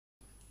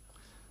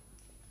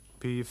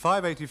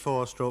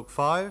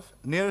P584/5,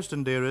 Nearest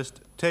and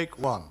Dearest, take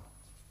 1.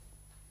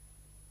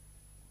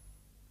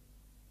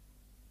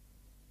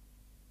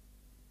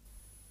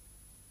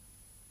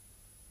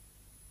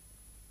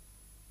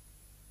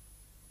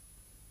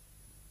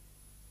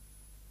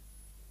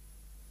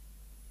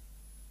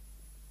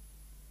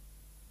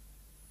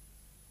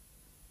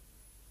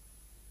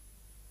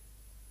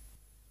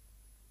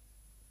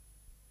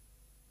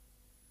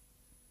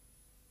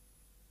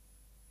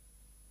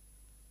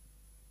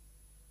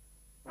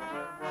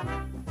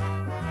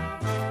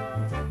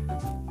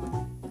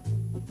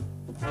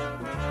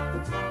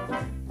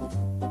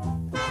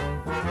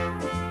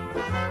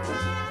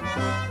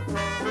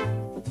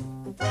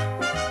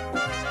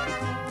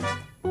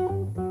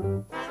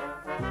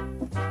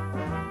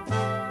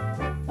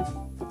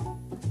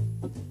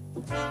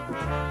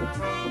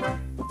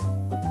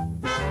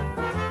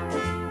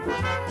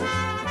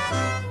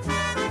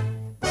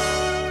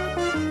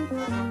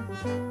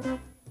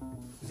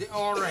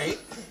 All right.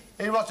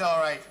 In what all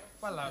right?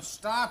 Well,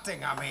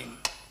 starting, I mean,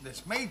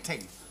 this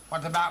meeting.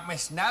 What about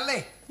Miss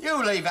Nellie?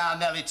 You leave our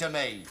Nellie to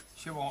me.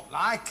 She won't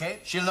like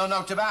it. She'll know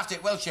naught about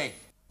it, will she?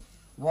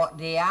 What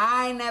the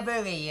eye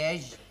never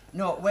hears...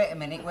 No, wait a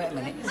minute.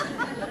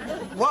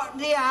 What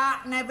the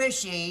heart never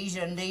sees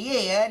and the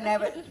ear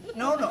never...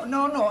 No,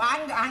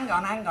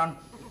 hang on.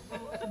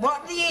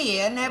 What the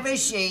ear never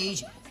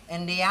sees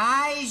and the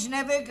eyes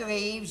never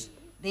grieves,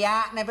 the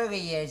heart never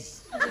hears.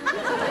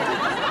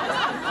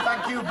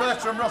 Thank you,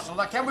 Bertram Russell.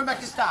 Now, can we make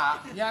a start?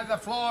 Yeah, the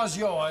floor's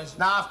yours.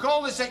 Now, I've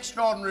called this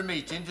extraordinary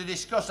meeting to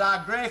discuss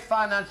our grave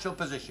financial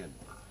position.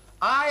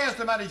 I, as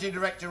the Managing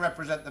Director,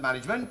 represent the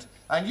management,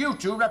 and you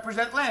two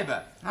represent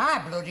Labour. I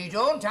bloody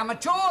don't. I'm a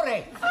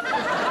Tory.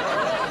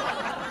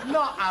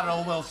 Not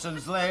Harold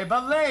Wilson's Labour,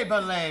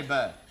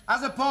 Labour.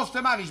 As opposed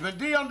to management,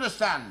 do you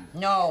understand?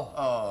 No.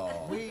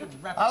 Oh.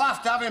 I'll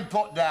have to have him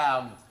put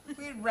down.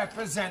 We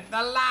represent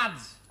the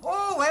lads.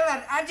 Oh,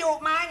 well, I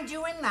don't mind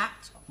doing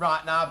that.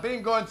 Right, now, I've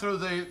been going through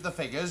the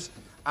figures,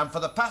 and for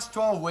the past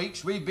 12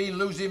 weeks, we've been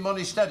losing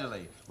money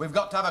steadily. We've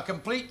got to have a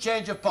complete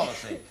change of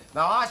policy.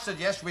 Now, I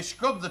suggest we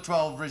scrub the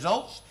 12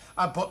 results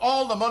and put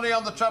all the money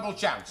on the treble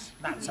chance.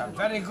 That's a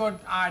very good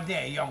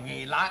idea, young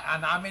Eli,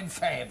 and I'm in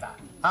favour.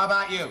 How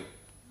about you?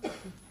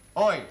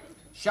 Oi,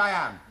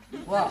 Cheyenne.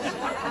 What?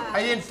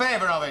 Are you in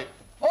favour of it?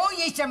 Oh,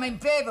 yes, I'm in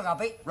favour of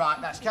it. Right,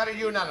 that's carried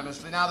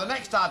unanimously. Now, the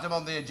next item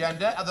on the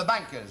agenda are the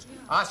bankers.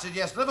 I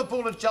suggest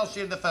Liverpool and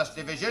Chelsea in the first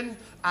division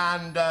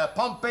and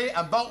Pompey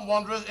and Bolton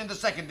Wanderers in the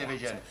second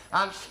division.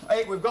 And,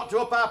 hey, we've got to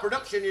up our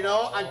production, you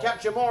know, and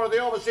capture more of the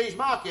overseas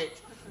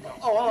market.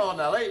 Oh, hello,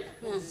 Nellie.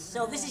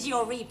 So this is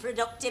your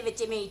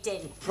reproductivity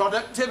meeting.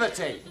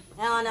 Productivity.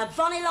 And a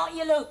bonny lot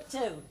you look,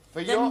 too.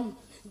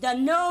 The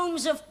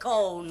gnomes of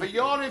Cone. For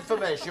your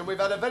information, we've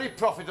had a very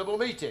profitable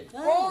meeting.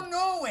 Oh,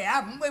 no, we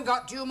haven't. We've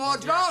got 2 more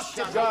draws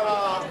to do.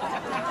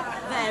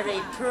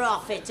 Very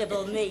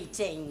profitable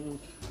meeting.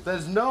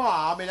 There's no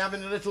harm in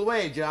having a little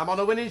wager. I'm on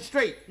a winning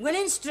streak.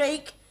 Winning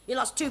streak? You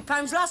lost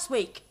 £2 last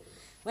week,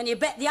 when you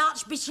bet the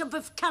Archbishop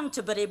of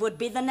Canterbury would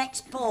be the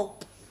next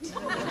Pope.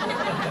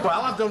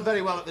 Well, I've done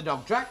very well at the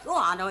dog track. Oh,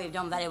 I know you've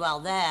done very well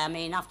there. I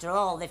mean, after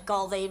all, they've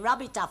called the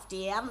rabbit after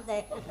you, haven't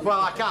they?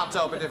 Well, I can't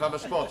help it if I'm a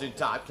sporting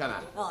type, can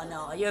I? Oh,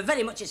 no, you were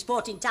very much a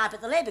sporting type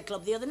at the Labour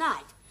Club the other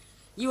night.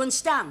 You and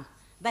Stan,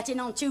 betting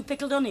on 2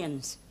 pickled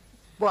onions.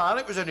 Well,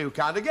 it was a new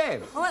kind of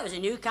game. Oh, it was a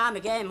new kind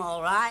of game,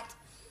 all right.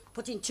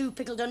 Putting 2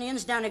 pickled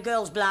onions down a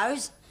girl's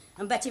blouse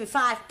and betting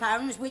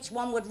 £5 which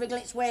one would wriggle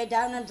its way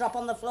down and drop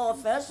on the floor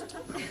first.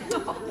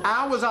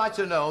 How was I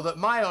to know that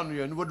my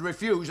onion would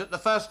refuse at the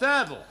first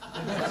hurdle?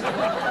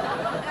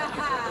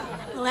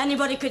 Well,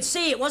 anybody could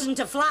see it wasn't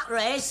a flat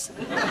race.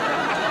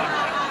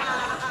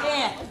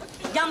 Here,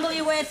 gamble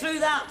your way through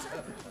that.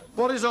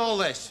 What is all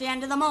this? The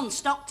end of the month,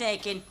 stock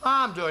taking.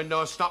 I'm doing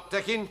no stock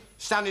taking,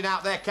 standing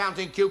out there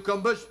counting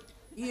cucumbers.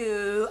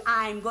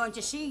 I'm going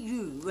to see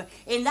you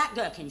in that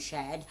gherkin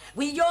shed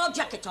with your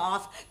jacket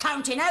off,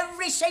 counting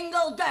every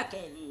single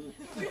gherkin.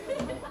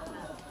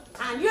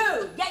 And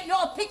you get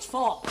your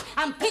pitchfork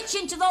and pitch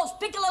into those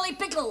pickle-lily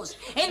pickles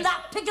in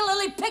that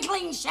pickle-lily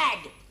pickling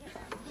shed.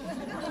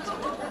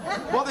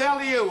 What the hell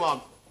do you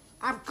want?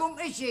 I've come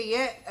to see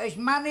you as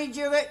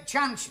manager at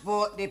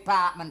Transport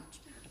Department.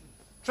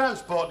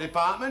 Transport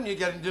Department? You're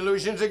getting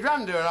delusions of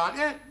grandeur, aren't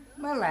you?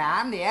 Well,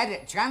 I'm the head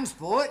at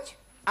Transport.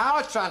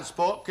 Our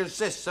transport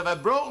consists of a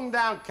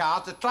broken-down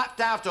cart, a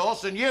clapped-out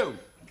horse, and you.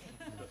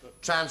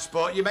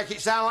 Transport, you make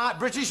it sound like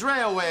British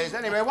Railways.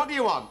 Anyway, what do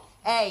you want?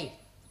 Hey.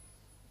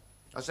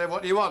 I said,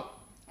 what do you want?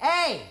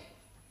 Hey.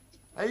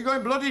 Are you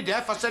going bloody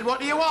deaf? I said,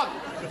 what do you want?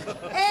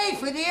 Hey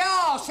for the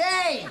horse,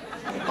 hey.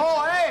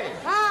 Oh, hey.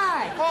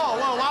 Hi. Oh,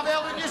 well, why the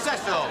hell didn't you say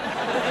so?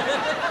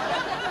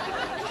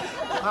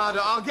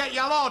 I'll get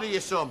you, I'll order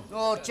you some.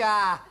 Oh,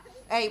 cha.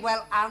 Hey,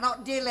 well, I'll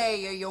not delay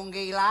you, young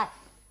Eli.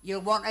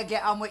 You'll want to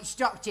get on with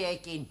stock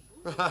taking.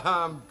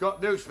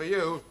 Got news for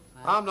you.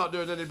 I'm not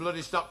doing any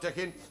bloody stock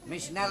taking.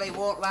 Miss Nellie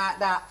won't like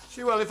that.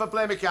 She will if I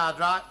play my card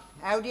right.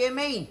 How do you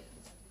mean?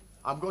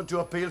 I'm going to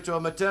appeal to her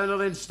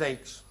maternal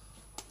instincts.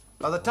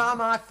 By the time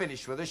I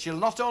finish with her, she'll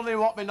not only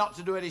want me not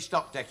to do any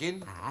stock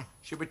taking,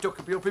 she'll be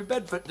tucking me up in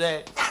bed for the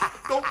day.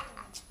 Oh.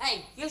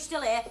 Hey, you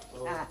still here?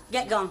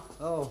 Get gone.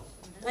 Oh.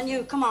 And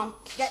you, come on,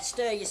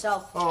 stir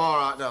yourself. Oh, all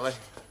right, Nelly.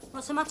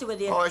 What's the matter with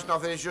you? Oh, it's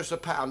nothing. It's just a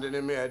pounding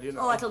in my head, you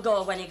know. Oh, it'll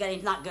go when you get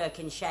into that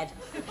gherkin shed.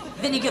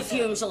 Vinegar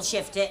fumes will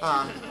shift it.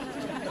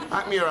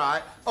 Act me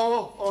right.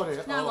 Oh,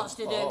 dear. Now what's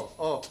to do?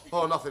 Oh,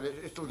 nothing.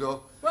 It'll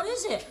go. What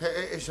is it?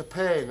 It's a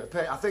pain.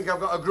 I think I've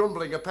got a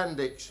grumbling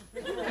appendix.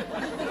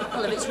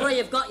 Well, if it's where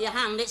you've got your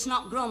hand, it's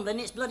not grumbling,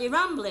 it's bloody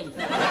rambling.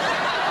 Hey,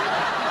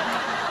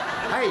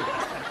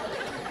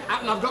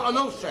 I've got an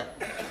ulcer.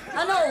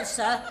 An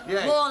ulcer?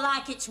 Yeah. More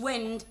like it's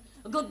wind.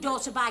 A good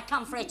dose of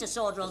bicamphrator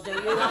soda will do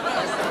you, like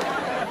this.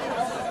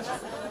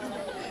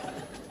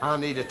 I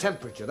need a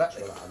temperature, that's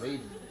what I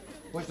need.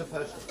 Where's the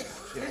first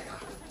one? Yeah.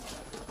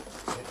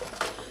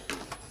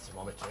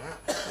 Thermometer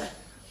out.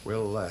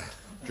 We'll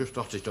just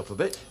hot it up a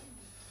bit.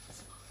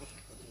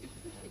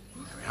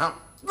 There we are.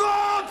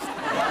 God!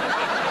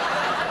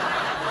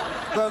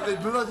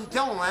 But bloody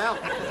tongue now.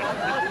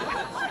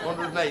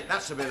 108,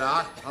 that's a bit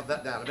high. Have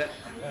that down a bit.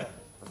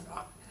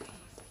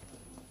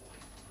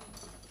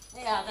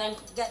 Yeah, then,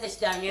 get this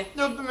down you.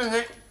 Just a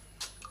minute.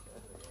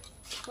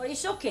 What are you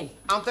sucking?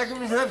 I'm taking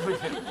my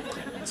temperature.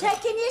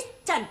 Taking your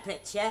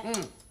temperature?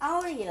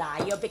 Oh,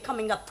 Eli, you're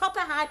becoming a proper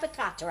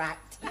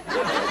hypercataract.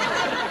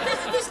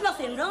 There's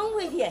nothing wrong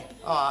with you.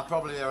 Oh,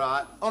 probably you're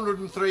right.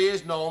 103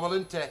 is normal,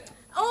 isn't it?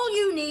 All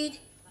you need...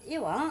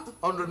 You what?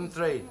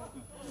 103.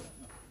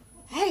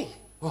 Hey.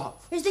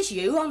 What? Is this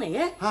you on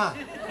here? Huh?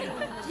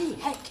 Gee,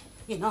 heck,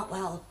 you're not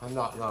well. I'm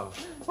not, no.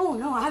 Oh,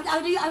 no, how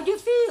do you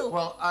feel?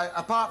 Well,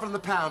 apart from the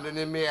pounding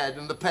in my head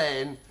and the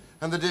pain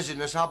and the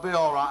dizziness, I'll be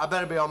all right. I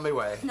better be on my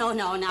way. No,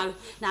 not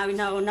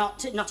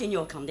in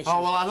your condition.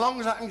 Oh, well, as long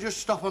as I can just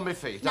stop on my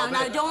feet. No,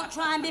 don't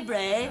try and be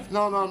brave.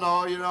 No.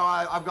 You know,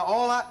 I've got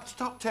all that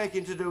stock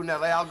taking to do,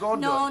 Nelly. I'll go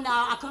and do it. No,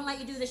 I couldn't let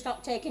you do the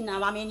stock taking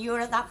now. I mean, you're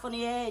at that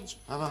funny age.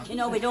 Am I? You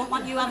know, we don't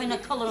want you having a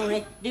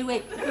culinary, do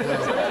we?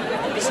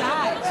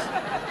 Besides,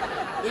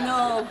 you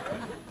know,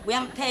 we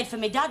haven't paid for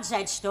my dad's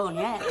headstone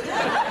yet.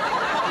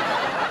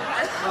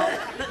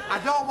 I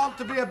don't want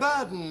to be a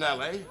burden,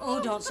 Nelly.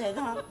 Oh, don't say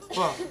that.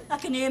 What? I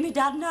can hear me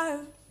dad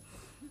now.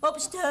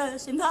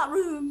 Upstairs, in that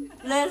room,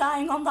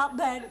 lying on that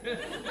bed.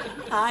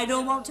 I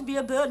don't want to be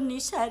a burden, he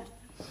said.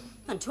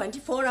 And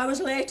 24 hours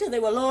later, they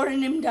were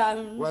lowering him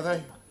down. Were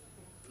they?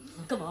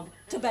 Come on,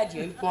 to bed,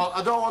 you. Well,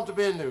 I don't want to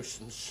be a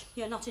nuisance.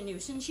 You're not a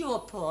nuisance, you're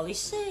poorly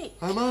sick.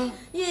 Am I?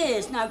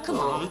 Yes, now, come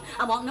on.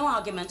 I want no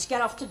arguments.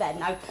 Get off to bed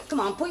now. Come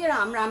on, put your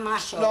arm round my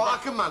shoulder. No, I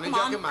can manage, Come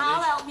on, I can manage.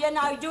 I'll help you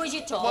now. Do as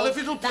you're told. Well, if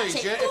it'll That's please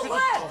it. you, if Good it'll...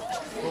 work. Oh,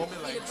 my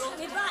You'd legs. have broke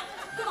me back.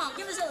 Come on,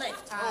 give us a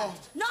lift.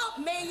 Not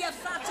me, you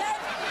fathead.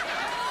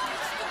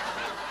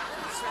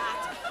 That's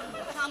right.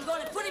 I'm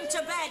going to put him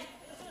to bed.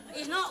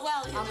 He's not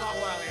well, you know. I'm not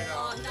well, you know.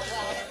 Oh, not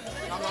well.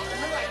 I'm not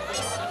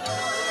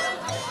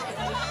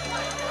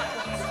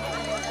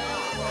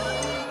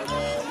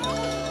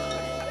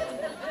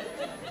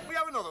We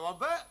have another one,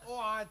 Bert. Oh,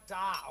 I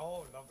die.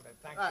 Oh, lovely.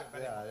 Thank you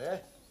very much. Yeah.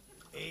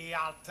 Hey,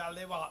 I'll tell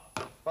you what.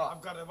 What?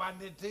 I'm going to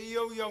hand it to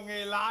you, young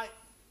Eli.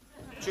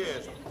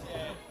 Cheers.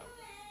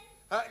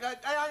 Hey,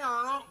 hang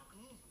on.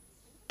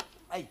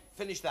 Hey,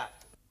 finish that.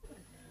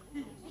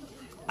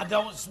 I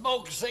don't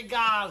smoke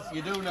cigars.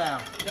 You do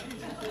now.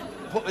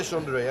 Put this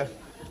under here.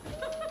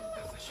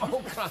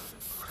 Oh, crap.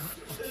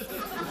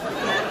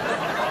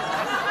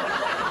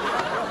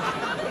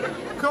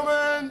 Come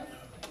in.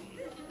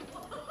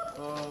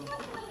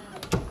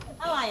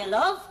 How are you,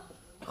 love?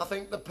 I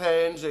think the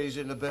pain's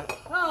easing a bit.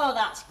 Oh,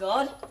 that's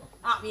good.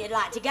 Happy you'd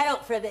like to get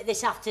up for a bit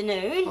this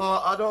afternoon.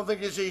 Oh, I don't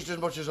think it's eased as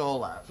much as all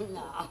that.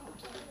 No.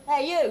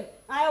 Hey, you,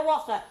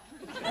 Hiawatha.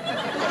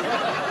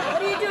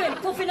 What are you doing,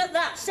 puffing at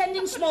that,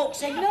 sending smoke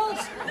signals?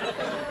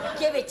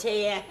 Give it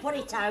here, put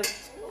it out.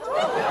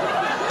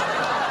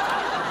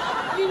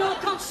 You know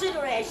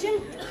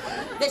consideration?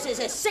 This is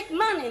a sick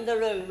man in the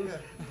room.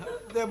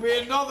 There'll be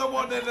another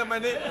one in a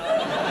minute.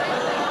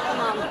 Come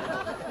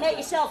on, make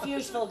yourself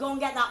useful. Go and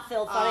get that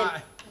filled for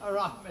him. All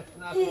right, Miss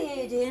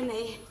Nelly. Oh, dear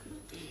me.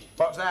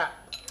 What's that?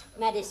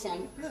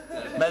 Medicine.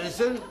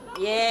 Medicine?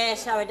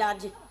 Yes, our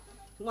dad.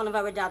 One of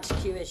our dad's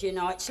cures, you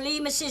know. It's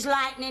Lemus's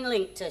lightning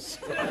linctus.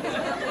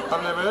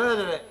 I've never heard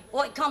of it.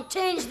 Oh, it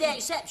contains the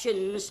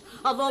exceptions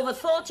of over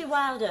 40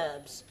 wild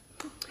herbs.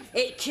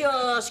 It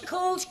cures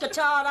colds,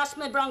 catarrh,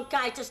 asthma,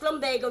 bronchitis,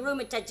 lumbago,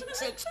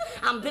 rheumatitis,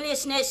 and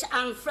biliousness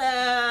and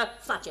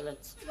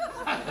flatulence.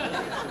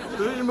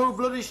 Does it remove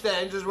bloody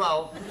stains as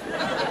well?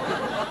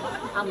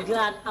 I'm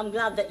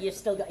glad that you've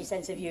still got your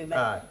sense of humour.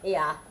 Aye.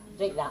 Yeah,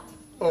 drink that.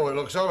 Oh, it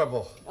looks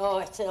horrible.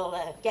 Oh, it'll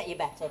get you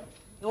better.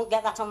 You won't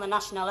get that on the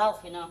National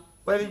Health, you know.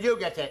 Where did you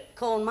get it?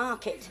 Corn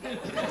Market.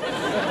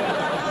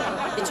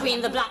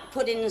 Between the black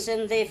puddings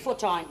and the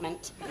foot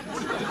ointment.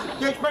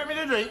 You expect me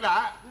to drink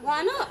that?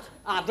 Why not?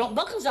 I've drunk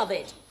buckles of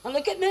it. And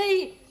look at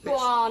me. Go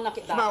on, knock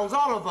it back. Smells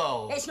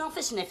horrible. It's not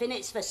for sniffing,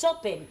 it's for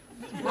supping.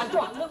 Now, go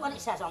on, look what it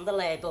says on the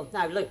label.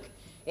 Now, look.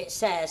 It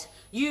says,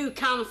 you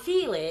can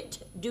feel it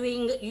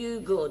doing you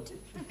good.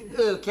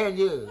 Oh, can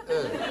you?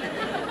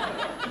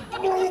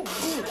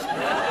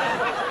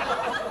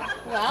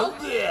 Well,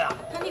 Yeah.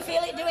 can you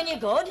feel it doing you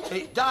good?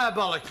 It's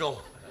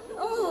diabolical.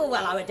 Oh,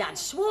 well, our dad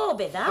swore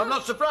by that. I'm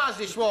not surprised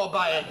he swore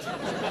by it.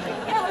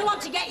 Yeah, we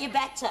want to get you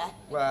better.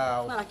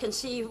 Well, Well, I can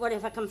see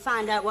if I can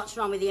find out what's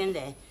wrong with you in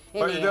there.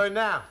 what are you doing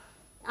now?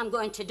 I'm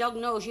going to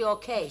diagnose your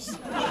case.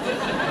 What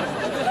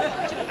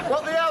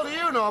the hell do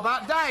you know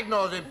about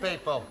diagnosing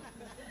people?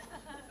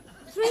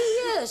 3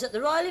 years at the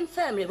Royal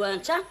Infirmary,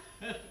 weren't I?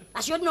 I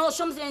should know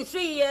something in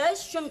 3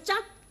 years, shouldn't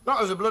I?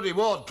 Not as a bloody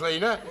ward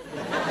cleaner.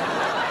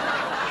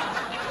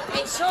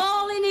 It's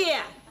all in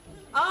here.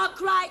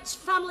 Arkwright's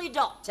family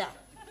doctor.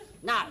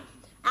 Now,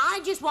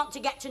 I just want to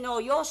get to know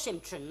your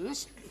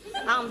symptoms,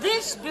 and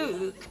this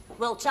book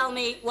will tell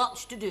me what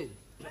to do.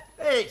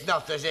 It's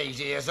not as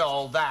easy as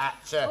all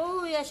that.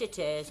 Oh, yes, it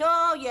is.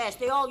 Oh, yes,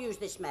 they all use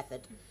this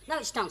method. Now,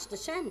 it stands to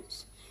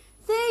sense.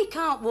 They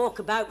can't walk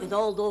about with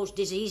all those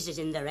diseases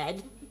in their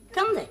head,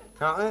 can they?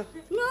 Can't they?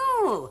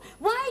 No.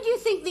 Why do you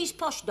think these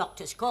posh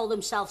doctors call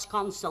themselves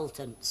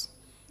consultants?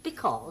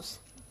 Because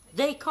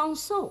they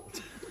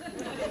consult.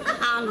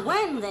 And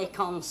when they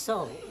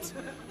consult,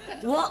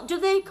 what do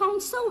they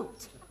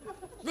consult?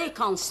 They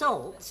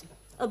consult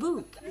a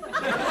book.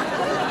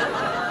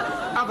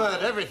 I've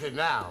heard everything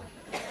now.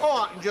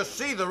 Oh, I can just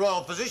see the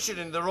royal physician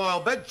in the royal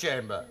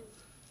bedchamber.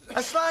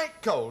 A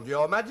slight cold,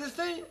 Your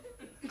Majesty.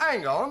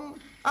 Hang on.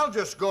 I'll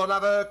just go and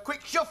have a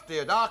quick shufty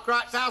at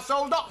Arkwright's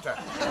household doctor.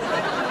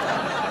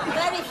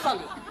 Very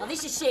funny. Well,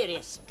 this is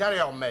serious. Carry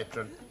on,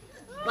 matron.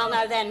 Well,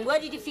 now then, where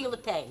did you feel the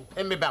pain?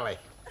 In my belly.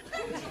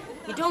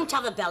 You don't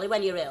have a belly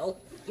when you're ill.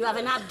 You have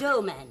an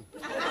abdomen.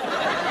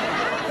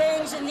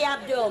 Pains in the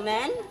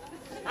abdomen.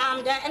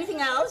 And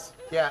anything else?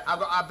 Yeah, I've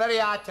got a very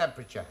high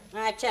temperature.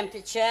 High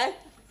temperature.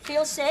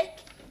 Feel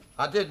sick?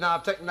 I did now.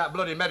 I've taken that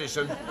bloody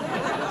medicine.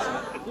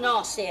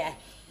 Nausea.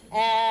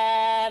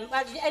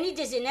 Well, any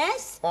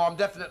dizziness? Oh, I'm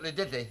definitely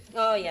dizzy.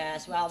 Oh,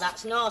 yes. Well,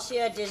 that's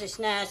nausea,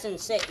 dizziness and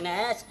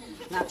sickness.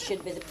 That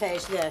should be the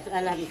pace there.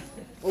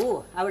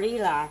 Oh, our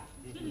Eli.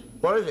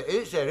 What is it? Is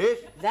it serious?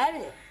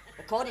 Very.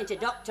 According to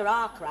Dr.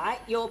 Arkwright,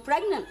 you're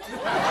pregnant. Hey,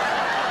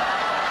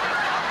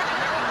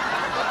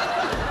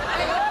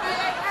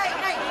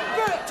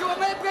 do it to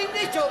me, bring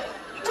this up.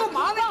 Come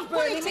on, it's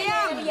burning me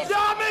out.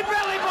 Damn me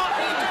belly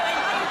button!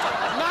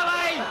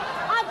 Nelly!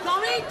 I've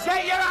got it.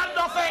 Take your hand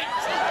off it!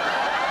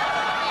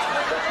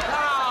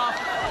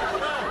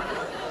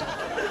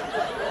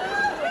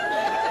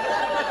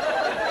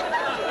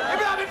 Have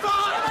you had it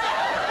fun?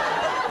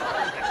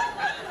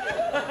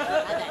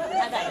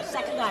 Now then,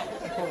 settle down.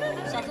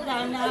 Settle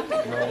down now. No,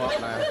 what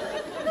now?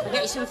 I'll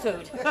get you some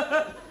food.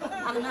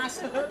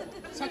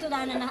 Settle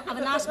down and have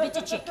a nice bit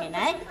of chicken,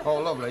 eh? Oh,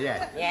 lovely,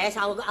 yeah. Yes,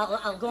 I'll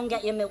go and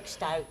get you milk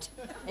stout.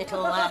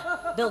 It'll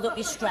build up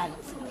your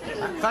strength.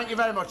 Thank you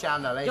very much,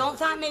 Anne, Nelly. Don't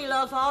thank me,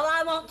 love. All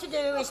I want to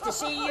do is to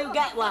see you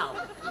get well.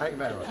 Thank you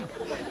very much.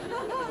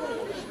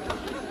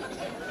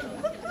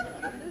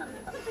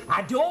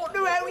 I don't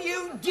know how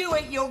you do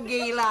it, young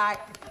Eli.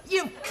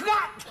 You've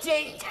cracked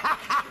it.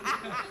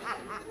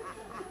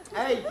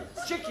 Hey,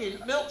 chicken,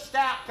 milk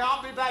stout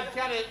can't be bad,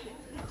 can it?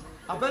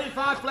 I bet if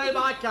I play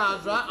my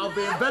cards right, I'll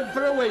be in bed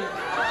for a week.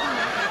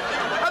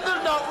 And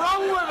there's not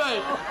wrong with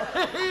me.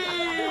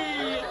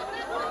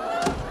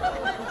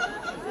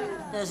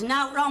 There's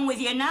nought wrong with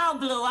you now,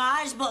 Blue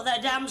Eyes, but there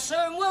damn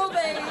soon will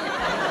be.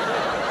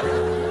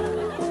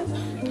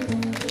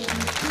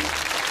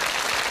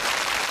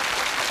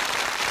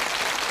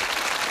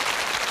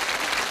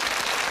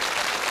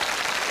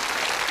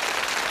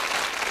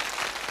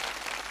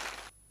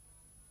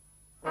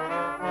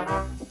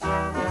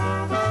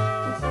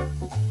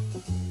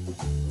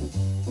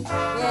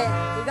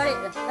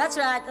 That's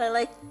right,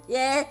 Lily.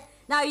 Yeah.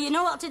 Now you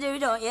know what to do,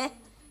 don't you?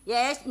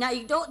 Yes. Now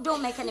you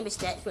don't make any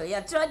mistakes, will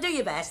you? Try, do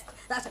your best.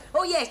 That's.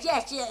 Oh yes,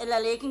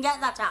 Lily. You can get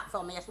that hat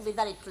for me. I shall be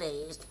very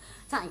pleased.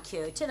 Thank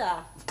you.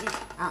 Ta-da.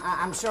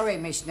 I'm sorry,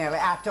 Miss Nelly.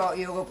 I thought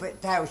you were up at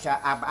the house.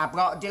 I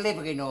brought a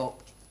delivery note.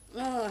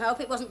 Oh, I hope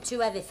it wasn't too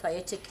heavy for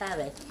you to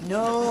carry.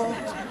 No.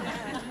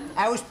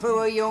 How's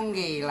poor young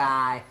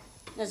Eli?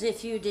 As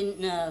if you didn't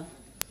know.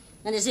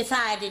 And as if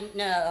I didn't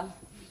know.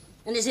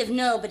 And as if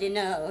nobody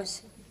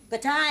knows.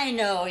 But I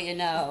know, you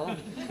know.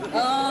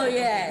 Oh,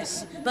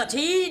 yes. But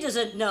he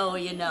doesn't know,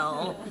 you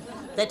know,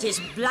 that his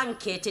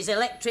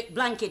electric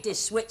blanket is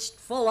switched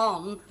full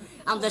on,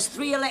 and there's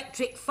 3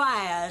 electric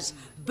fires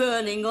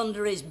burning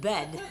under his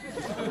bed.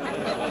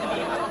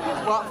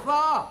 What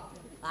for?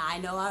 I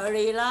know our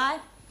Eli.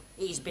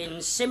 He's been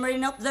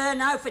simmering up there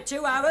now for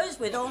 2 hours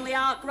with only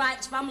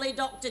Arkwright's family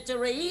doctor to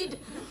read.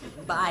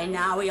 By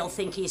now he'll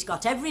think he's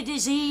got every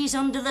disease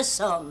under the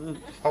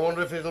sun. I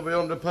wonder if it'll be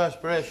under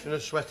perspiration or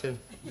sweating.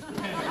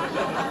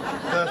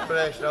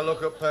 Perspiration, I'll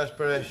look up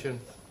perspiration.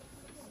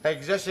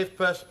 Excessive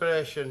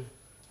perspiration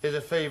is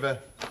a fever.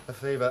 A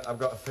fever, I've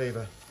got a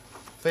fever.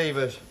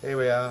 Fevers, here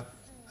we are.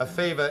 A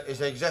fever is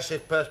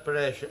excessive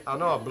perspiration. I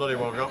know I bloody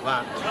well got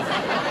that.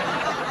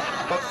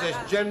 What's this?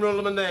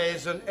 General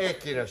malaise and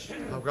achiness.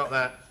 I've got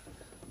that.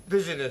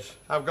 Dizziness.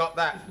 I've got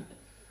that.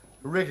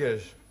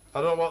 Riggers.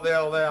 I don't know what the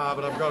hell they are,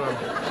 but I've got them.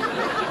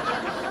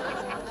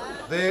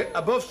 The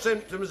above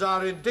symptoms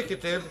are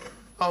indicative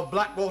of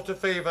Blackwater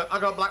fever. I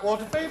got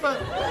Blackwater fever.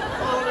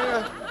 Oh,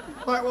 dear.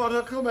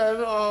 Blackwater, come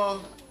in.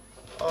 Oh.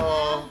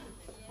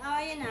 How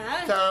are you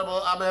now?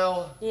 Terrible. I'm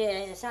ill.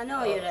 Yes, I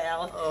know you're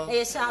ill.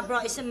 Yes, I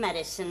brought you some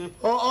medicine.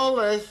 Oh, all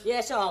this?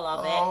 Yes, all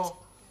of it.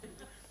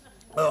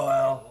 Oh,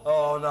 well.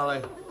 Oh,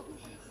 Nelly.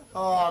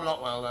 Oh, I'm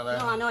not well, Nelly.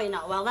 No, I know you're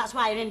not well. That's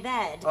why you're in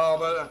bed. Oh,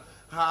 but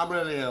I'm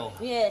really ill.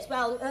 Yes,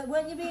 well,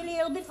 weren't you really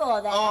ill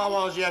before then? Oh, I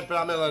was, yes, but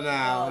I'm iller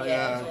now. Oh,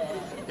 yeah.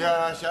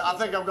 yes, I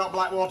think I've got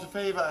Blackwater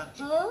fever.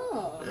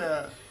 Oh.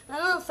 Yeah. I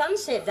don't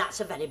fancy if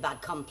that's a very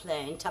bad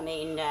complaint. I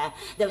mean, there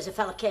was a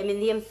fella came in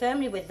the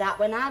infirmary with that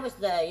when I was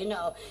there, you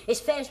know. His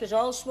face was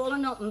all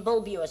swollen up and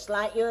bulbous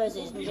like yours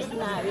is just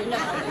now, you know.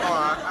 All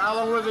right, how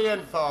long was he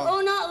in for? Oh,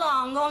 not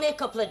long, only a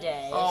couple of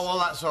days. Oh, well,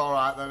 that's all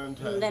right then,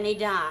 isn't it? And then he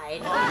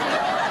died.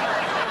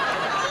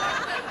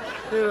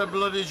 You're a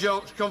bloody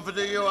jokes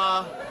comforter, you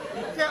are.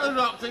 Get the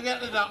doctor, get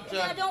the doctor.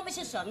 Yeah, don't be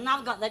so sudden.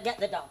 I've got to get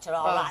the doctor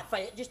all right for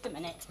you. Just a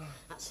minute.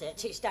 That's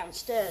it. It's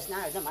downstairs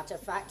now, as a matter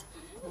of fact.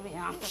 Here we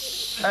are.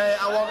 Hey,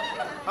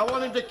 I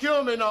want him to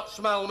cure me, not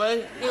smell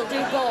me. He'll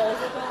do both.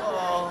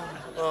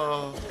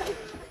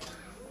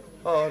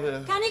 Oh,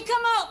 dear. Can he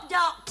come up,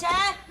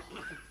 Doctor?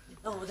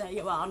 Oh, there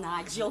you are,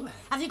 Nigel.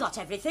 Have you got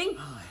everything?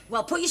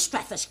 Well, put your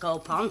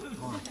stethoscope on.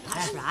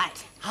 That's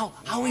right.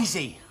 How is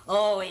he?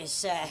 Oh,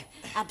 he's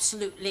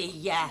absolutely,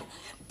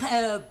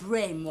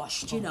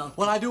 brainwashed, you know.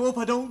 Well, I do hope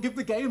I don't give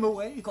the game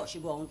away. Of course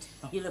you won't.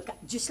 You look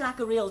just like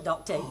a real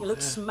doctor. You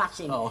look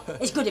smashing. Oh.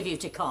 It's good of you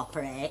to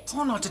cooperate.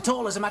 Oh, not at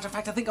all. As a matter of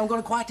fact, I think I'm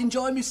going to quite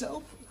enjoy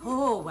myself.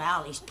 Oh,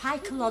 well, he's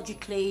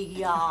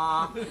psychologically,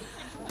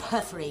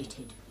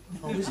 perforated.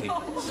 Oh, is he?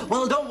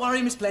 Well, don't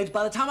worry, Miss Pledge.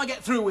 By the time I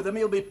get through with him,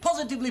 he'll be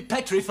positively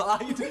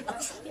petrified.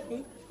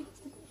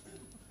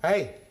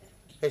 Hey,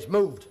 it's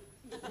moved.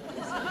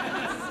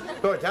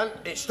 No, it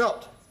hasn't. It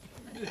stopped.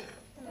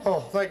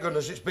 Oh, thank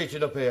goodness it's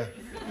beating up here.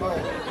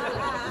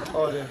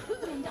 Oh dear.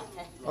 Come in,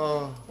 Doctor.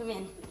 Oh. Come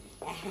in.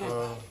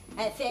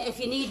 If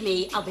you need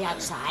me, I'll be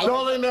outside.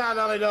 Don't leave me out,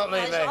 Nelly, don't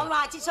leave me. It's all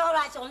right, it's all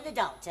right. It's only the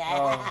doctor.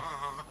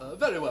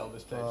 Very well,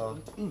 Miss Pledge.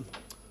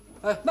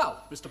 Now,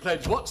 Mr.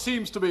 Pledge, what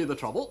seems to be the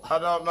trouble? I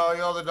don't know,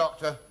 you're the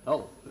doctor.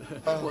 Oh,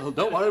 well,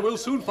 don't worry, we'll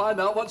soon find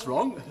out what's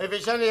wrong. If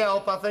it's any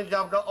help, I think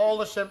I've got all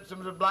the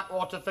symptoms of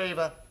Blackwater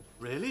fever.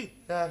 Really?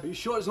 Yeah. Are you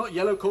sure it's not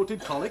yellow-coated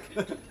colic?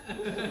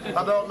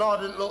 I don't know, I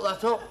didn't look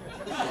that up.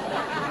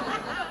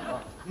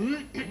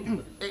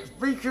 It's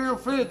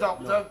BQ3,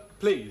 doctor. No.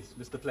 Please,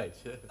 Mr. Pledge.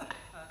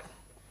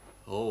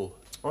 Oh.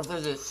 What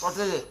is it? What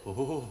is it?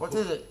 Oh. What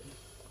is it?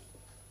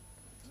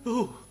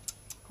 Oh.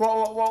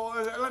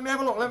 What, let me have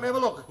a look, let me have a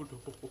look.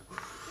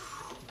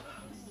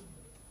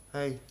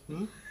 Hey.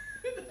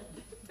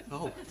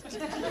 Oh.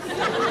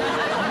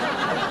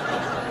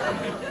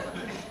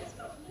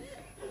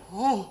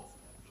 Oh.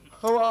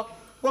 Oh,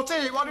 what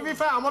is it? What have you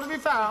found? What have you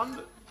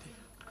found?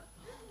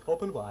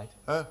 Open wide.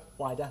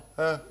 Wider.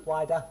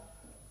 Wider.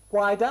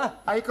 Wider.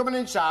 Are you coming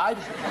inside?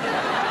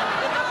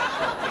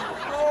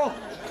 Oh.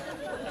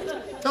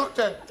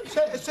 Doctor,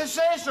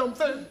 say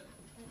something.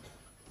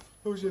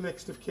 Who's your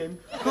next of kin?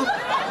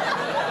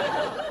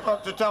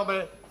 Doctor, tell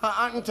me.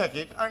 I can take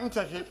it. I can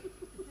take it.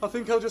 I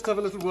think I'll just have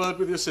a little word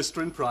with your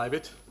sister in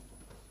private.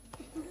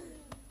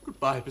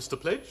 Goodbye, Mr.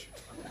 Pledge.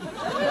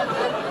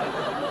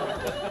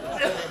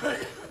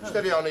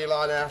 Steady on,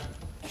 Eli, now.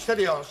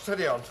 Steady on,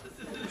 steady on.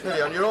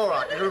 Steady on. You're all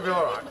right. You're going to be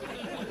all right.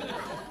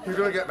 You're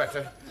going to get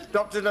better.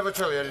 Doctors never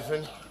tell you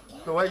anything.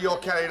 The way you're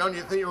carrying on,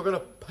 you'd think you were going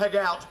to peg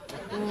out.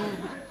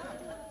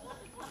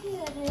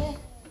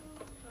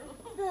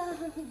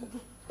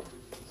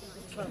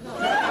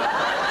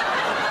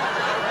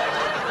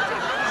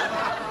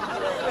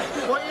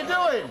 What are you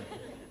doing?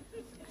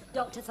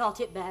 Doctor thought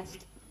it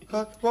best.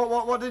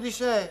 What did he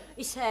say?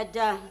 He said,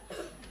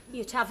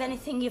 you'd have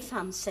anything you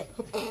fancy.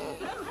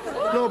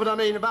 No, but I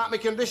mean, about my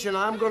condition,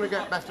 I'm going to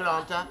get better,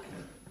 aren't I?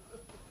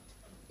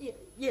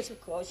 Yes, of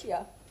course,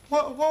 yeah.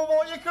 What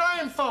are you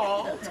crying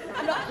for?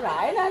 I'm not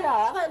crying, I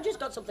know. I've just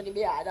got something in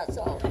my eye, that's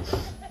all.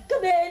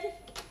 Come in.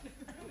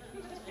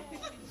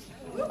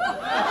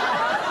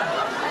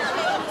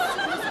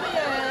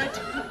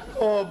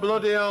 Oh,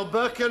 bloody hell,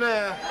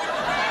 Birkenhair.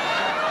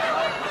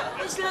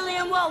 It's Lily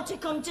and Walter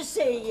come to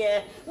see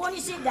you. Won't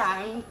you sit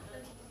down?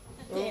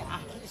 Yeah.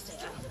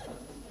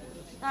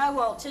 Now,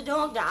 Walter,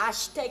 don't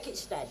dash. Take it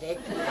steady.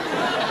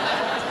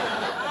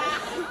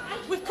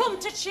 We've come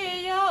to cheer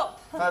you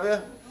up. Have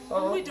you?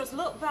 Oh. He does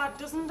look bad,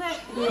 doesn't he?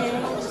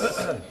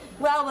 Yes.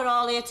 Well, we're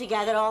all here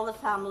together, all the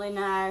family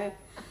now.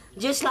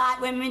 Just like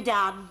when my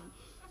dad...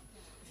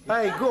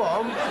 Hey, go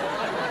on.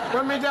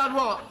 When my dad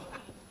what?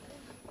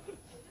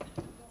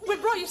 We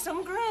brought you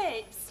some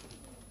grapes.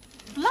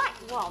 Black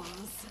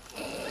ones.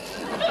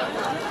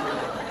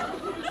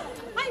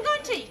 Are you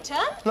going to eat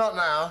them? Not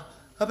now.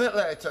 A bit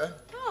later.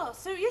 Oh,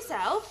 suit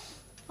yourself.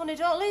 Only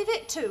don't leave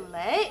it too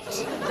late.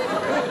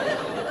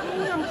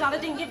 I'm glad I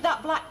didn't give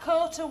that black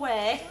coat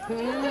away.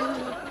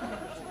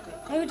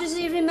 Who does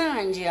he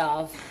remind you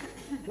of?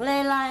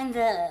 Lay line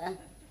there.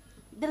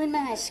 Billy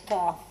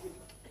Myerscough.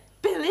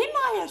 Billy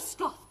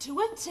Myerscough to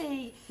a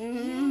T.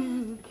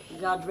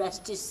 God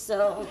rest his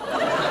soul. What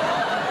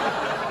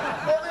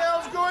the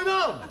hell's going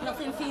on?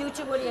 Nothing for you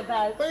to worry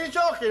about. What are you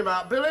talking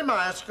about? Billy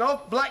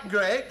Myerscough, black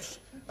grapes,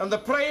 and the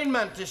praying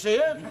mantis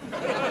here?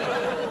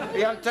 He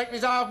hasn't taken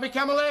his eye off me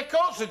camel hair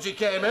coat since he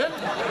came in.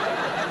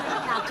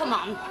 Now, come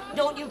on.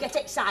 Don't you get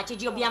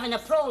excited. You'll be having a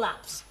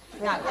prolapse.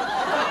 Now,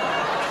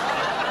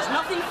 there's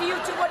nothing for you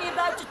to worry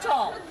about at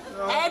all.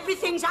 No.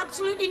 Everything's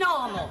absolutely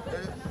normal.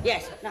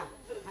 Yes, now,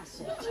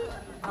 that's it.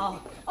 Oh,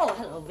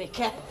 hello,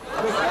 Vicar.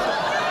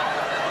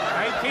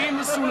 I came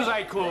as soon as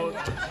I could.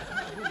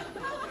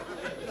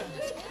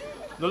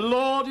 The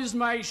Lord is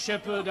my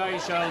shepherd, I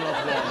shall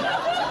not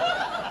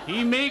want.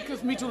 He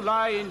maketh me to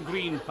lie in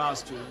green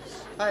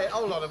pastures. Hey,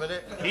 hold on a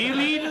minute. He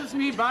leadeth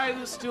me by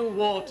the still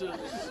waters.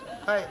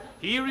 Hey.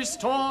 He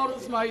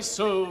restoreth my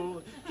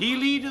soul. He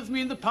leadeth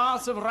me in the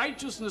paths of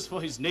righteousness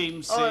for his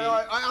name's sake.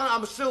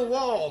 I'm still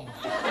warm.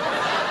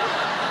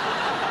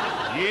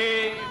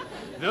 Yea,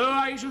 though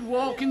I should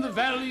walk in the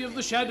valley of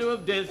the shadow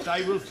of death,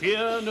 I will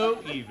fear no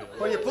evil.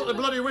 Well, you put the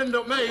bloody wind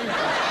up me.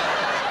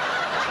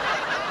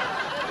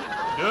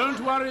 Don't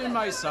worry,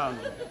 my son.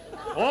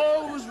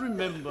 Always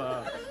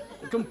remember,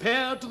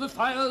 compared to the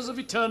fires of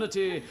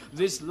eternity,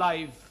 this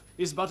life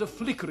is but a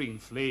flickering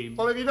flame.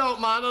 Well, if you don't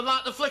mind, I'd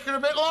like to flicker a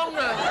bit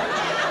longer.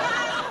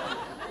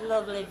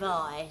 Lovely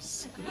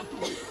voice.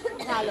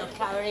 Now look,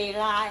 our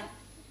Eli,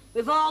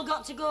 we've all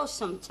got to go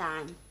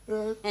sometime.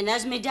 And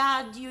as my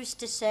dad used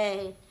to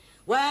say,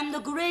 when the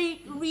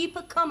great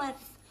reaper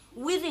cometh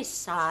with his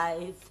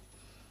scythe,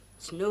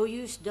 it's no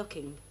use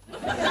ducking.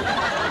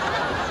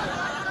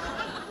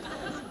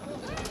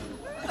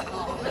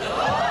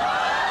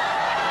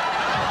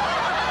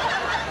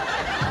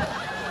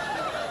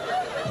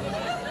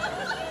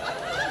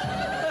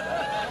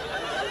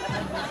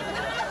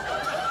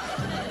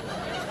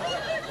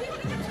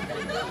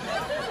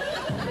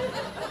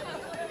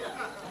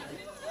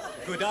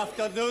 Good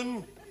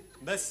afternoon,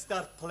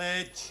 Mr.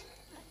 Pledge.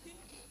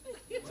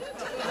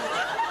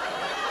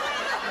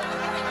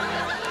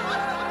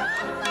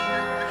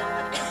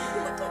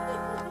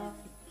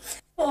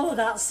 Oh,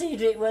 that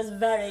Cedric was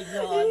very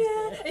good.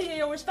 Yeah,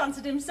 he always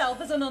fancied himself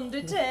as an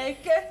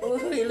undertaker. Oh,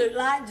 he looked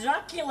like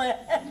Dracula.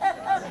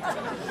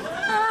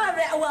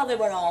 Well, they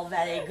were all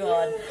very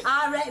good.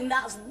 I reckon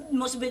that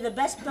must be the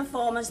best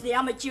performance the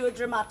amateur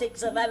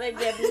dramatics have ever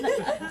given.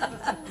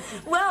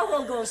 Well,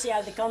 we'll go and see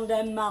how the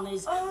condemned man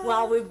is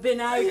while we've been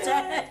out.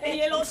 Yeah.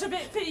 He looked a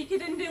bit peaky,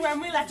 didn't he, when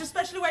we left,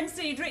 especially when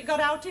Cedric got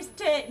out his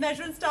tape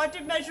measure and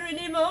started measuring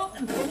him up.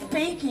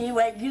 Peaky, he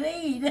went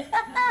green.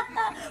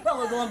 Well,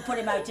 we'll go and put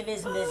him out of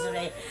his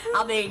misery.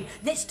 I mean,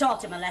 this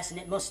taught him a lesson,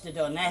 it must have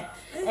done, eh?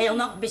 He'll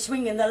not be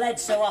swinging the lead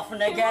so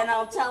often again,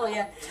 I'll tell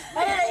you.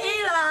 Hey,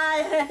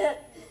 Eli!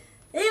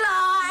 Eli,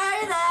 are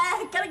you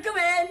there? Can I come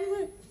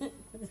in?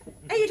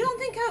 Hey, you don't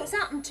think aughts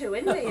happened to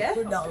him, do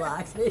you? Not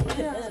likely.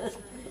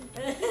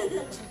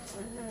 It's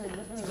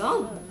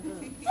gone.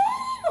 He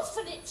must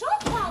have nipped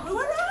off while we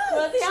were out.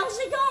 Where the hell's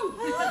he gone?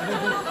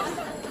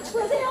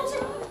 Where the hell's he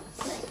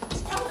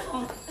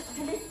gone?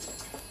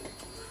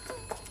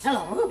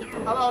 Hello.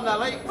 Hello,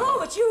 Nellie.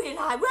 Oh, it's you,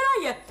 Eli. Where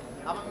are you?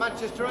 I'm at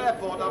Manchester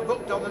Airport. I'm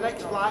booked on the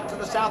next flight to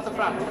the south of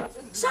France.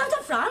 South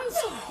of France?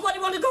 What do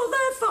you want to go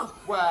there for?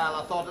 Well,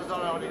 I thought as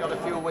I'd only got a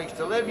few weeks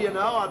to live, you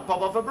know, I'd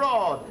pop off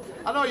abroad.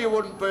 I know you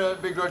wouldn't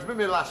begrudge me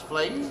my last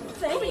fling.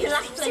 Fling? Your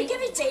last fling?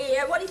 Give it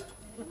here. What is...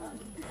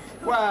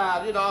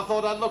 Well, you know, I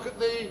thought I'd look at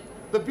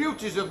the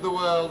beauties of the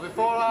world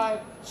before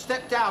I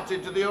stepped out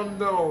into the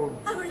unknown.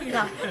 Oh,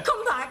 Eli,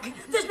 come back.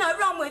 There's no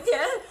wrong with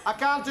you. I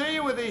can't hear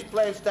you with these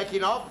planes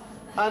taking off.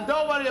 And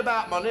don't worry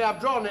about money. I've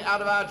drawn it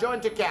out of our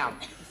joint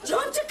account.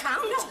 Joint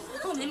account?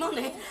 Only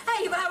money?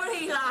 Hey, our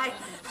Eli.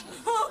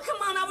 Oh, come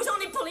on, I was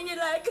only pulling your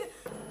leg.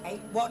 Hey,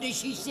 what did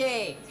she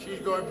say? She's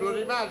going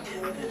bloody mad.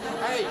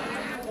 Hey,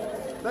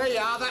 there you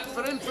are. That's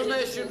for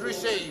information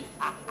received.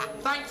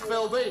 Thanks,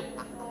 Philby.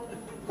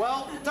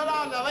 Well,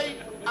 ta-ra, Nellie.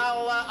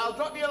 I'll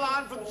drop you a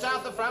line from the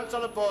south of France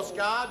on a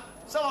postcard.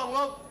 So long,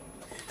 love.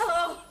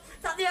 Hello,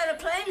 is that the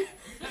aeroplane?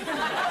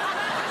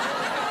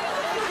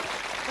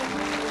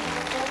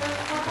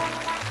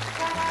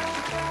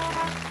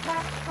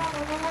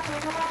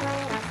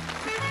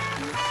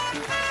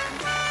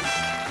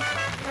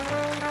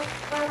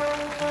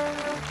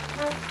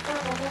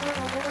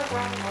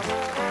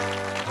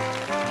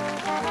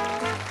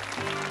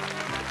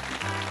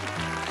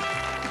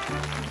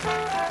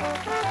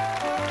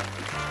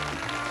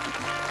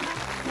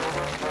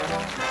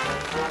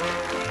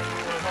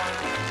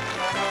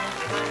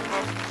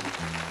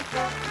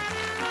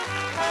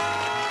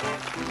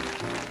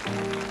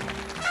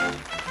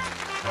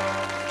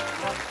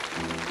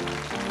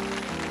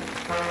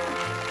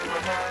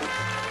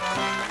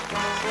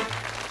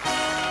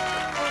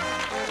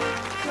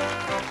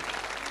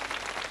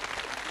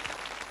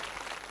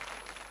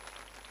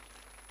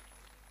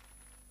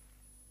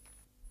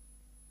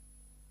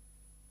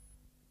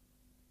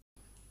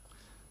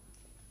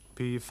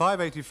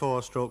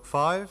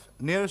 P584/5,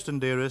 Nearest and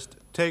Dearest,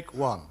 take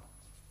 1.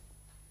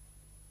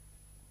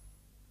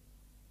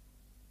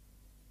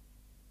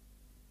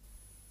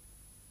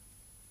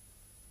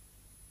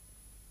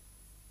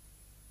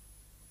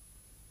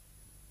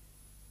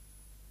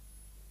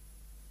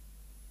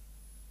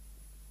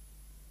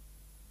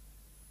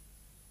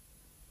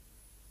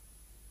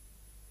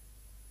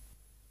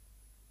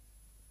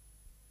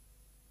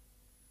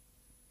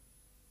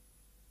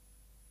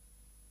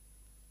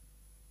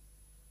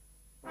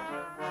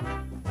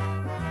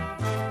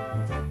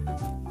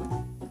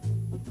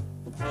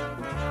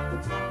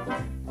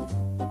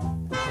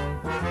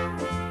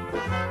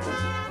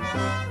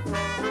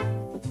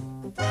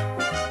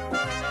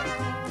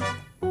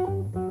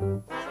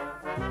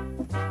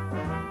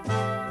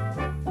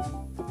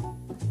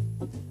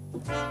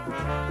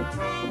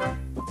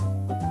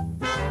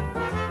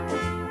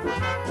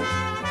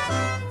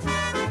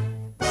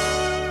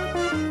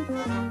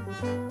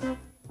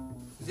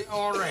 Is it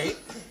all right?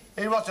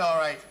 Hey, what's all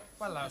right?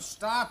 Well,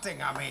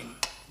 starting, I mean,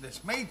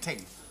 this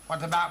meeting.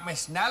 What about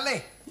Miss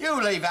Nellie?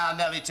 You leave our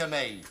Nellie to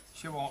me.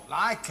 She won't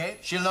like it.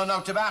 She'll know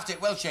naught about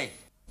it, will she?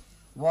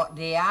 What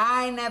the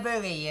eye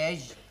never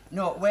hears...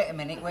 No, wait a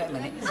minute.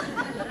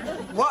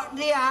 What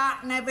the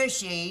heart never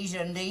sees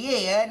and the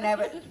ear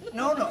never...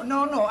 No,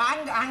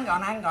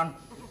 hang on.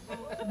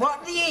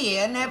 What the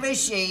ear never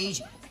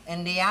sees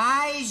and the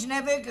eyes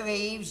never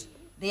grieves,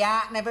 the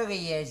heart never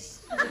hears.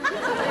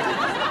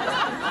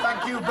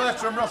 Thank you,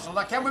 Bertram Russell.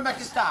 Now, can we make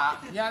a start?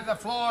 Yeah, the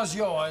floor's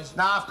yours.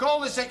 Now, I've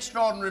called this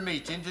extraordinary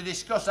meeting to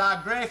discuss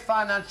our grave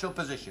financial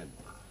position.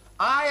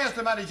 I, as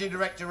the managing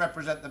director,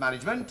 represent the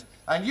management,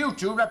 and you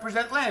two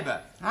represent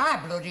Labour. I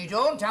bloody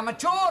don't. I'm a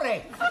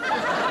Tory.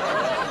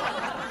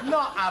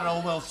 Not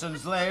Harold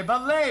Wilson's Labour,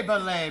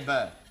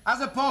 Labour.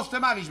 As opposed to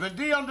management,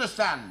 do you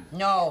understand?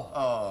 No.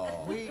 Oh.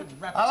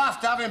 I'll have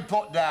to have him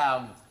put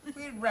down.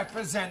 We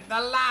represent the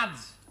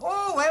lads.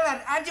 Oh,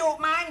 well, I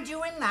don't mind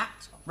doing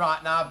that.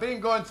 Right, now, I've been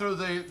going through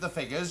the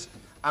figures,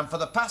 and for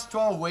the past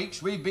 12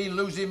 weeks, we've been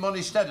losing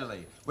money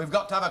steadily. We've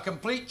got to have a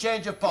complete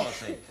change of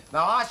policy.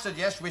 Now, I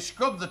suggest we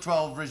scrub the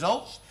 12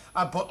 results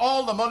and put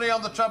all the money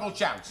on the treble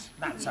chance.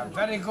 That's a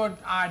very good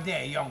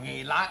idea, young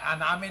Eli,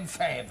 and I'm in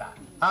favour.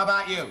 How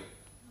about you?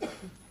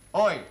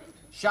 Oi,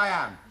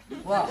 Cheyenne.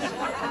 What?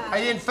 Are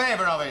you in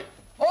favour of it?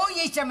 Oh,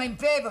 yes, I'm in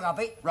favour of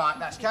it. Right,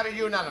 that's carried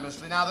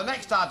unanimously. Now, the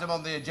next item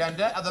on the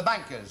agenda are the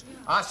bankers.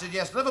 I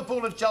suggest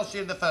Liverpool and Chelsea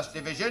in the First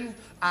Division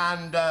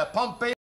and Pompey...